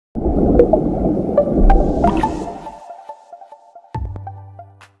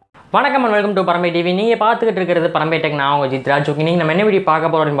வணக்கம் and welcome to பரம்பை TV. நீங்கள் பார்த்துக்கிட்டு இருக்கிறது பரம்பை டெக். நான் R.Ajith Raj. நீங்கள் நம்ம என்ன வீடியோ பார்க்க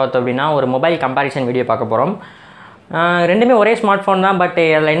போகிறோம்னு பார்த்தோம் அப்படின்னா ஒரு மொபைல் கம்பேரிசன் வீடியோ பார்க்க போகிறோம். ரெண்டுமே ஒரே ஸ்மார்ட் ஃபோன் தான், பட்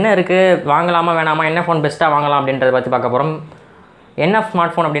அதில் என்ன இருக்குது, வாங்கலாமா வேணாமா, என்ன ஃபோன் பெஸ்ட்டாக வாங்கலாம் அப்படின்றத பற்றி பார்க்க போகிறோம். என்ன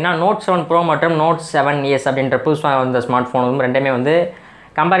ஸ்மார்ட் ஃபோன் அப்படின்னா Note 7 Pro மற்றும் Note 7s அப்படின்ற புதுசாக வந்த ஸ்மார்ட் ஃபோனும் ரெண்டுமே வந்து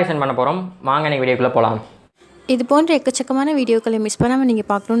கம்பேரிசன் பண்ண போகிறோம். வாங்க நீங்கள் வீடியோக்குள்ளே போகலாம். இது போன்ற எக்கச்சக்கமான வீடியோக்களை மிஸ் பண்ணாமல் நீங்கள்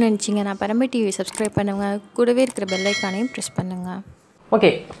பார்க்கணுன்னு நினச்சிங்கன்னா பரம்பை டிவி சப்ஸ்கிரைப் பண்ணுங்கள், கூடவே இருக்கிற பெல் ஐக்கானையும் ப்ரெஸ் பண்ணுங்கள்.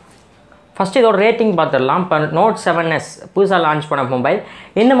 ஓகே, ஃபஸ்ட்டு இதோட ரேட்டிங் பார்த்துடலாம். இப்போ Note 7s புதுசாக லான்ச் பண்ண மொபைல்.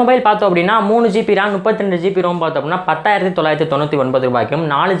 இந்த மொபைல் பார்த்தோம் அப்படின்னா 3GB RAM 32GB ROM பார்த்தோம் அப்படின்னா 10,999 ரூபாய்க்கும்,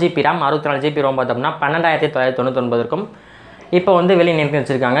 4GB RAM 64GB ROM பார்த்தோம் அப்படின்னா 12,999 இப்போ வந்து வெளியே நிறுத்தி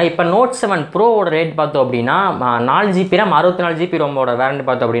வச்சுருக்காங்க. இப்போ Note 7 Proவோட ரேட் பார்த்தோம் அப்படின்னா 4GB RAM 64GB ROMோட வேரண்ட்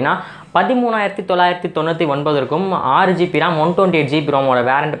பார்த்தோம் அப்படின்னா 13,999 6GB RAM 128GB ROMோட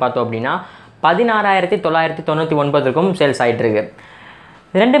வேரண்ட் பார்த்தோம் அப்படின்னா 16,999 சேல்ஸ் ஆகிட்டு இருக்கு.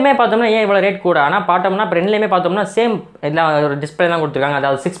 ரெண்டுமே பார்த்தோம்னா ஏன் இவ்வளோ ரேட் கூட, ஆனால் பார்த்தோம்னா இப்போ ரெண்டுலேயுமே பார்த்தோம்னா சேம் இதில் ஒரு டிஸ்பிளே தான் கொடுத்துருக்காங்க.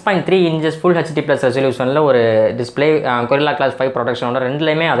 அதாவது 6.3 inches ஃபுல் HD+ ரெசல்யூஷனில் ஒரு டிஸ்பிளே, Gorilla Glass 5 ப்ரொடக்ஷனோட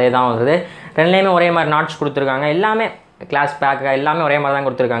ரெண்டுலேயுமே அதே தான் வருது. ரெண்டுலேயுமே ஒரே மாதிரி நாட்ச் கொடுத்துருக்காங்க. எல்லாமே கிளாஸ் பேக் எல்லாமே ஒரே மாதிரி தான்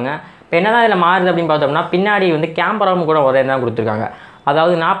கொடுத்துருக்காங்க. இப்போ என்ன தான் இதில் மாறுது அப்படின்னு பார்த்தோம்னா பின்னாடி வந்து கேமராவும் கூட ஒரே தான் கொடுத்துருக்காங்க.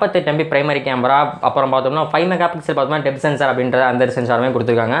 அதாவது 48 MP பிரைமரி கேமரா, அப்புறம் பார்த்தோம்னா 5 MP பார்த்தோம்னா டெப்த் சென்சார் அப்படின்ற அந்த சென்சாருமே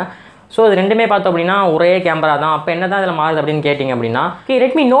கொடுத்துருக்காங்க. ஸோ இது ரெண்டுமே பார்த்தோம் அப்படின்னா ஒரே கேமரா தான். அப்போ என்ன தான் இதில் மாறுது அப்படின்னு கேட்டிங்க அப்படின்னா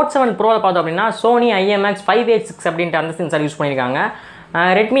Redmi Note 7 Pro பார்த்தோம் அப்படின்னா Sony IMX586 அப்படின்ற அந்த சென்சார் யூஸ் பண்ணியிருக்காங்க.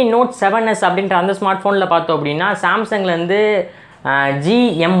 Redmi Note 7s அப்படின்ற அந்த ஸ்மார்ட் ஃபோனில் பார்த்தோம் அப்படின்னா சாம்சங்லேருந்து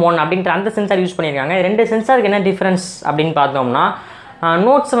GM1 அப்படின்ற அந்த சென்சார் யூஸ் பண்ணியிருக்காங்க. ரெண்டு சென்சாருக்கு என்ன டிஃப்ரென்ஸ் அப்படின்னு பார்த்தோம்னா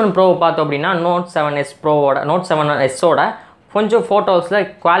Note 7 Pro பார்த்தோம் அப்படின்னா Note 7s Note 7sஓட கொஞ்சம் ஃபோட்டோஸில்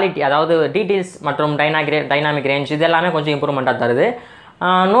குவாலிட்டி, அதாவது டீட்டெயில்ஸ் மற்றும் டைனாமிக் ரேஞ்ச் இது எல்லாமே கொஞ்சம் இம்ப்ரூவ்மெண்ட்டாக தருது.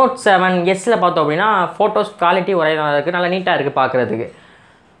 Note 7sல பார்த்தோம் அப்படின்னா ஃபோட்டோஸ் குவாலிட்டி ஒரே தான் இருக்குது, நல்லா நீட்டாக இருக்குது பார்க்குறதுக்கு.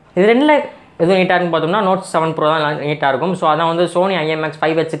 இது ரெண்டில் எதுவும் நீட்டாக இருக்குன்னு பார்த்தோம்னா Note 7 Pro தான் நீட்டாக இருக்கும். ஸோ அதான் வந்து Sony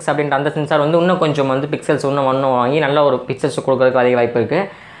IMX586 அப்படின்ற அந்த சென்சார் வந்து இன்னும் கொஞ்சம் வந்து பிக்சல்ஸ் இன்னும் வாங்கி நல்ல ஒரு பிக்சல்ஸ் கொடுக்குறதுக்கு அதிக வாய்ப்பு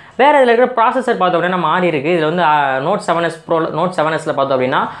இருக்குது. வேறு இதில் இருக்கிற ப்ராசஸர் பார்த்தோம் அப்படின்னா மாறி இருக்குது. இதில் வந்து Note 7sல பார்த்தோம்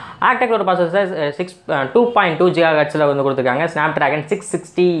அப்படின்னா ஆக்டெக்லோட ப்ராசஸர் 2.2 GHz வந்து கொடுத்துருக்காங்க. Snapdragon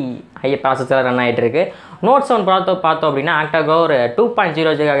 660 ப்ராசஸர் ரன் ஆகிட்டு இருக்குது. Note 7 பார்த்தோம் அப்படின்னா ஆக்டெகோ ஒரு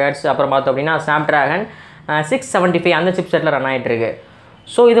 2.0 GHz, அப்புறம் பார்த்தோம் அப்படின்னா Snapdragon 675 அந்த சிப்செட்டில் ரன் ஆகிட்டு இருக்குது.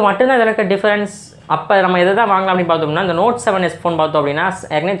 ஸோ இது மட்டும்தான் இதில் இருக்க டிஃபரன்ஸ். அப்போ நம்ம எதை தான் வாங்கலாம் அப்படின்னு பார்த்தோம்னா இந்த Note 7s ஃபோன் பார்த்தோம் அப்படின்னா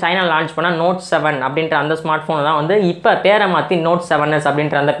ஏற்கனவே சைனா லான்ச் பண்ணால் Note 7 அப்படின்ற அந்த ஸ்மார்ட் ஃபோனை தான் வந்து இப்போ பேரை மாற்றி Note 7s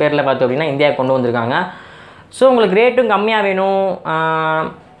அப்படின்ற அந்த பேரில் பார்த்தோம் அப்படின்னா இந்தியாவுக்கு கொண்டு வந்திருக்காங்க. ஸோ உங்களுக்கு ரேட்டும் கம்மியாக வேணும்,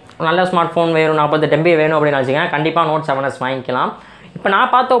 நல்ல ஸ்மார்ட் ஃபோன் வேணும், 48 MB வேணும் அப்படின்னு நினச்சிங்கன்னா கண்டிப்பாக Note 7s வாங்கிக்கலாம். இப்போ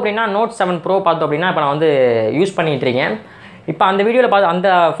நான் பார்த்தோம் அப்படின்னா Note 7 Pro பார்த்தோம் அப்படின்னா இப்போ நான் வந்து யூஸ் பண்ணிகிட்ருக்கேன். இப்போ அந்த வீடியோவில் அந்த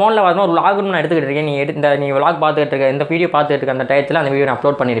ஃபோனில் பார்த்தோம்னா ஒரு vlog நான் எடுத்துக்கிட்டு இருக்கேன். நீ vlog பார்த்துக்கிட்டு இருக்க இந்த வீடியோ பார்த்துட்டு இருக்க அந்த டயத்தில் அந்த வீடியோ நான்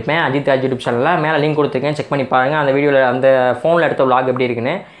அப்லோட் பண்ணியிருப்பேன் Ajith Raj யூடியூப் சேனலில். மேலே லிங்க் கொடுத்துருக்கேன், செக் பண்ணி பாருங்கள் அந்த வீடியோவில் அந்த ஃபோனில் எடுத்த vlog எப்படி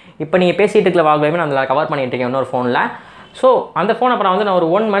இருக்குன்னு. இப்போ நீங்கள் பேசிகிட்டு இருக்கிற vlogலையுமே நான் அதில் கவர் பண்ணிகிட்டு இருக்கேன் இன்னொரு ஃபோனில். ஸோ அந்த ஃபோன் அப்புறம் வந்து நான் ஒரு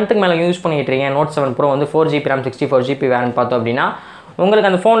 1 monthக்கு மேலே யூஸ் பண்ணிகிட்டு இருக்கேன். Note 7 Pro வந்து 4GB RAM 64GB வேரண்ட் பார்த்தோம் அப்படின்னா உங்களுக்கு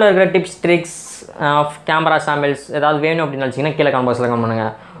அந்த ஃபோனில் இருக்கிற டிப்ஸ் ட்ரிக்ஸ் கேமரா சாம்பிள்ஸ் ஏதாவது வேணும் அப்படின்னு நினச்சிங்கன்னா கீழே கமெண்ட் பாக்ஸில் கமெண்ட்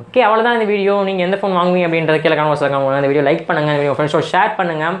பண்ணுங்கள். ஓகே, அவ்வளோதான் இந்த வீடியோ. நீங்கள் எந்த ஃபோன் வாங்குவீங்க அப்படின்றத கீழே கமெண்ட் பாக்ஸில் கமெண்ட் பண்ணுங்கள். இந்த வீடியோ லைக் பண்ணுங்கள், இந்த வீடியோ ஃப்ரெண்ட்ஸோட ஷேர்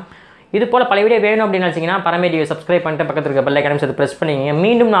பண்ணுங்கள். இது போல் பல வீடியோ வேணும் அப்படின்னு நினச்சிங்கன்னா பரம்பை டிவியை சப்ஸ்கிரைப் பண்ணிட்டு பக்கத்தில் இருக்க பெல் ஐக்கானை சேர்த்து ப்ரெஸ் பண்ணிங்க.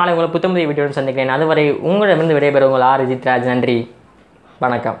 மீண்டும் நாளை உங்களை புத்தமுதிய வீடியோன்னு சந்திக்கிறேன். அதுவரை உங்களிடமிருந்து விடைபெறும் உங்கள் R.Ajith Raj. நன்றி,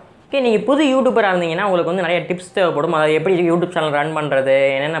 வணக்கம். ஓகே, நீங்கள் புது யூடியூபராக இருந்தீங்கன்னா உங்களுக்கு வந்து நிறைய டிப்ஸ் தேவைப்படும். அதாவது எப்படி யூடியூப் சேனல் ரன் பண்ணுறது,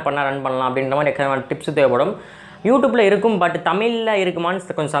 என்னென்ன பண்ணால் ரன் பண்ணலாம் அப்படின்ற மாதிரி டிப்ஸ் தேவைப்படும். யூடியூப்பில் இருக்கும், பட் தமிழில்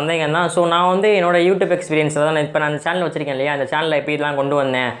இருக்குமான்னு கொஞ்சம் சந்தேகம் தான். ஸோ நான் வந்து என்னோடய யூடியூப் எக்ஸ்பீரியன்ஸ் தான் இப்போ நான் அந்த சேனல் வச்சுருக்கேன் இல்லையா, அந்த சேனலில் எப்படிலாம் கொண்டு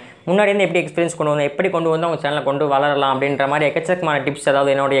வந்தேன், முன்னாடி வந்து எப்படி எக்ஸ்பீரியன்ஸ் கொண்டு வந்தேன், எப்படி கொண்டு வந்து உங்கள் சேனலை கொண்டு வளரலாம் அப்படின்ற மாதிரி எக்கச்சக்கமான டிப்ஸ்,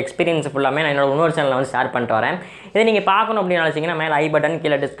 அதாவது என்னோடய எக்ஸ்பீரியன்ஸ் ஃபுல்லாமே நான் என்னோட இன்னொரு சேனலில் வந்து ஷேர் பண்ணிட்டு வரேன். இதை நீங்கள் பார்க்கணும் அப்படின்னு நினச்சிங்கன்னா மேலே ஐ பட்டன்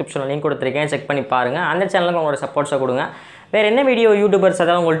கீழே டிஸ்கிரிப்ஷனில் லிங்க் கொடுத்துருக்கேன், செக் பண்ணி பாருங்கள். அந்த சேனலுக்கு உங்களோட சப்போர்ட்ஸை கொடுங்க. வேறு என்ன வீடியோ யூடியூபர்ஸ்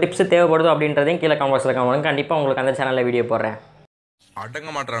அதாவது உங்களுக்கு டிப்ஸ் தேவைப்படுதோ அப்படின்றதையும் கீழே கமெண்ட் பாக்ஸில் கமெண்ட். கண்டிப்பாக உங்களுக்கு அந்த சேனலில் வீடியோ போடுறேன். அடங்க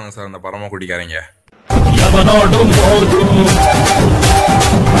மாட்டாங்க சார் அந்த பரம குடிக்காரங்க. எவனோடும் போதும்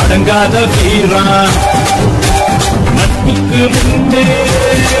அடங்காத வீரா நட்புக்கு முன்னே